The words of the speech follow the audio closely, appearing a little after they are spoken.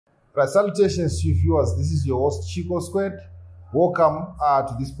Right, salutations to you viewers. This is your host Chico Squared. Welcome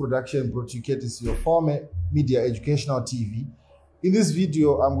to this production brought to you courtesy of Former Media Educational TV. In this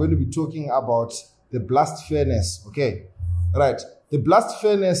video, I'm going to be talking about the blast furnace. Okay, right. The blast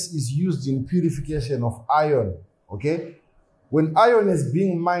furnace is used in purification of iron. Okay, when iron is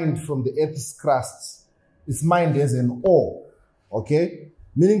being mined from the Earth's crust, it's mined as an ore. Okay,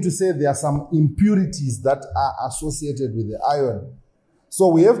 meaning to say there are some impurities that are associated with the iron. So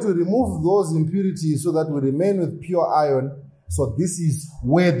we have to remove those impurities so that we remain with pure iron. So this is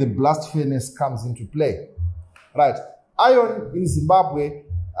where the blast furnace comes into play. Right. Iron in Zimbabwe,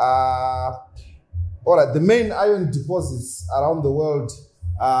 all right, the main iron deposits around the world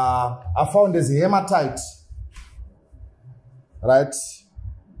are found as hematite. Right.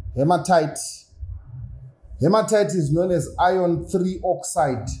 Hematite. Hematite is known as iron 3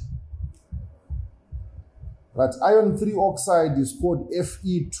 oxide. Right, iron 3 oxide is called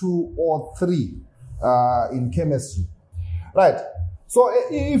Fe2O3 in chemistry. Right, so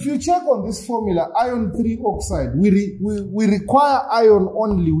if you check on this formula, iron 3 oxide, we require iron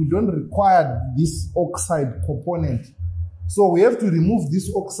only. We don't require this oxide component. So we have to remove this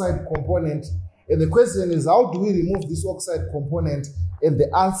oxide component. And the question is, how do we remove this oxide component? And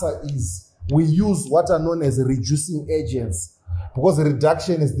the answer is, we use what are known as reducing agents, because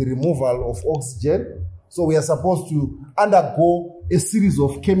reduction is the removal of oxygen. So we are supposed to undergo a series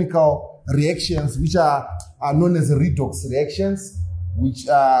of chemical reactions which are known as redox reactions, which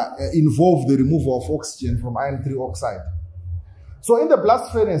involve the removal of oxygen from iron 3 oxide. So in the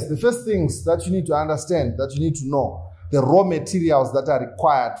blast furnace, the first things that you need to understand, that you need to know, the raw materials that are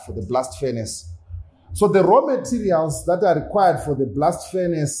required for the blast furnace. So the raw materials that are required for the blast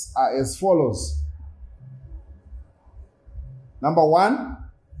furnace are as follows. Number one,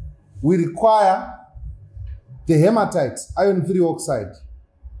 we require the hematite, iron 3 oxide.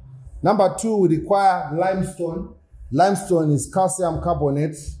 Number two, we require limestone. Limestone is calcium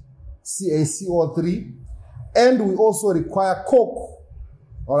carbonate, CaCO3. And we also require coke.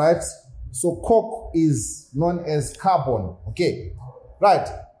 All right. So coke is known as carbon. Okay. Right.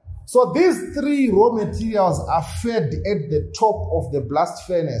 So these three raw materials are fed at the top of the blast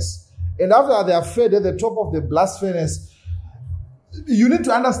furnace. And after they are fed at the top of the blast furnace, you need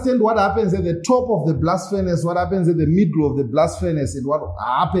to understand what happens at the top of the blast furnace, what happens at the middle of the blast furnace, and what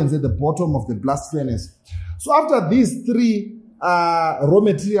happens at the bottom of the blast furnace. So after these three raw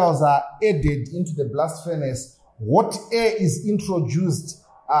materials are added into the blast furnace, hot air is introduced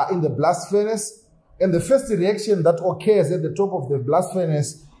in the blast furnace. And the first reaction that occurs at the top of the blast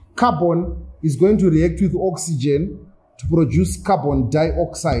furnace, carbon is going to react with oxygen to produce carbon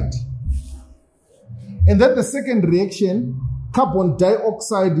dioxide. And then the second reaction, carbon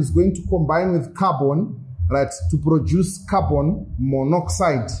dioxide is going to combine with carbon, right, to produce carbon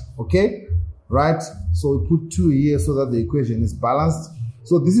monoxide. Okay, right? So we put 2 here so that the equation is balanced.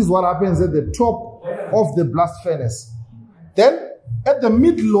 So this is what happens at the top of the blast furnace. Then at the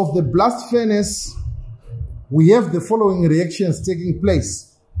middle of the blast furnace, we have the following reactions taking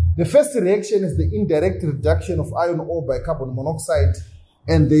place. The first reaction is the indirect reduction of iron ore by carbon monoxide.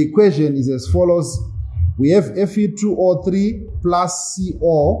 And the equation is as follows. We have Fe2O3 plus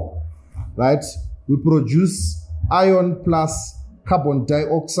CO, right? We produce iron plus carbon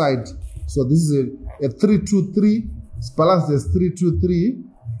dioxide. So this is a 3-2-3. It's balanced as 3-2-3,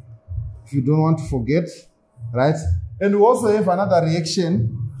 if you don't want to forget, right? And we also have another reaction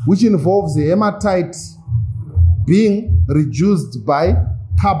which involves the hematite being reduced by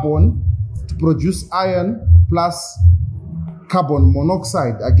carbon to produce iron plus carbon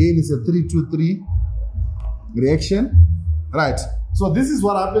monoxide. Again, it's a 3-2-3 reaction. Right. So this is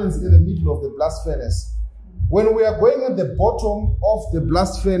what happens in the middle of the blast furnace. When we are going at the bottom of the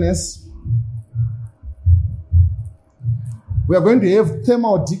blast furnace, we are going to have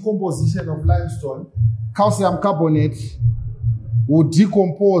thermal decomposition of limestone. Calcium carbonate will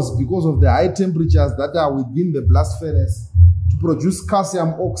decompose because of the high temperatures that are within the blast furnace to produce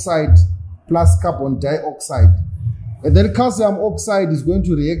calcium oxide plus carbon dioxide. And then calcium oxide is going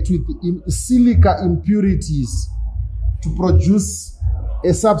to react with silica impurities to produce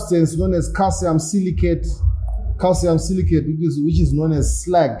a substance known as calcium silicate, which is known as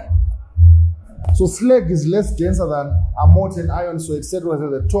slag. So slag is less denser than a molten iron, so it said was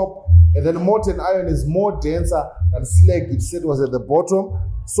at the top, and then molten iron is more denser than slag, it said was at the bottom.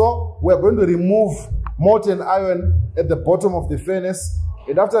 So we're going to remove molten iron at the bottom of the furnace.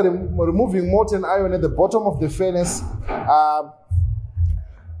 And after removing molten iron at the bottom of the furnace,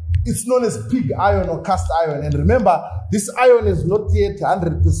 it's known as pig iron or cast iron. And remember, this iron is not yet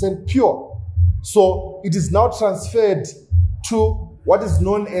 100% pure. So it is now transferred to what is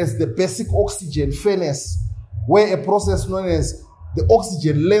known as the basic oxygen furnace, where a process known as the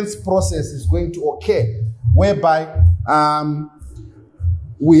oxygen lens process is going to occur, whereby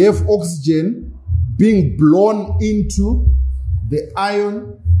we have oxygen being blown into the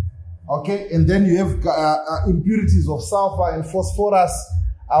ion, okay, and then you have impurities of sulfur and phosphorus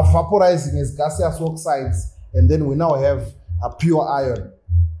are vaporizing as gaseous oxides, and then we now have a pure ion,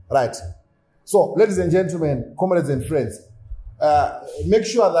 right? So, ladies and gentlemen, comrades and friends, make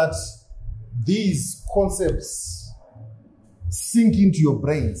sure that these concepts sink into your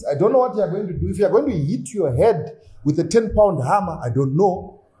brains. I don't know what you're going to do. If you're going to hit your head with a 10-pound hammer, I don't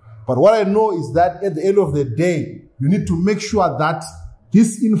know. But what I know is that at the end of the day, you need to make sure that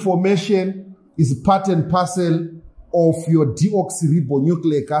this information is part and parcel of your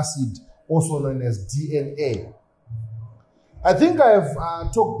deoxyribonucleic acid, also known as DNA. I think I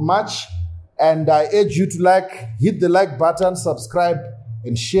have talked much, and I urge you to hit the like button, subscribe,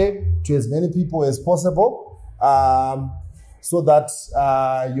 and share to as many people as possible, so that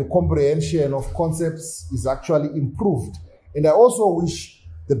your comprehension of concepts is actually improved. And I also wish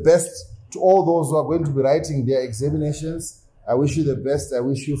the best to all those who are going to be writing their examinations. I wish you the best. I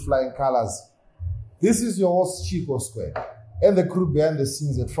wish you flying colors. This is your host, Chico Square, and the crew behind the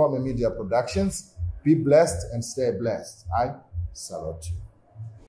scenes at Farmer Media Productions. Be blessed and stay blessed. I salute you.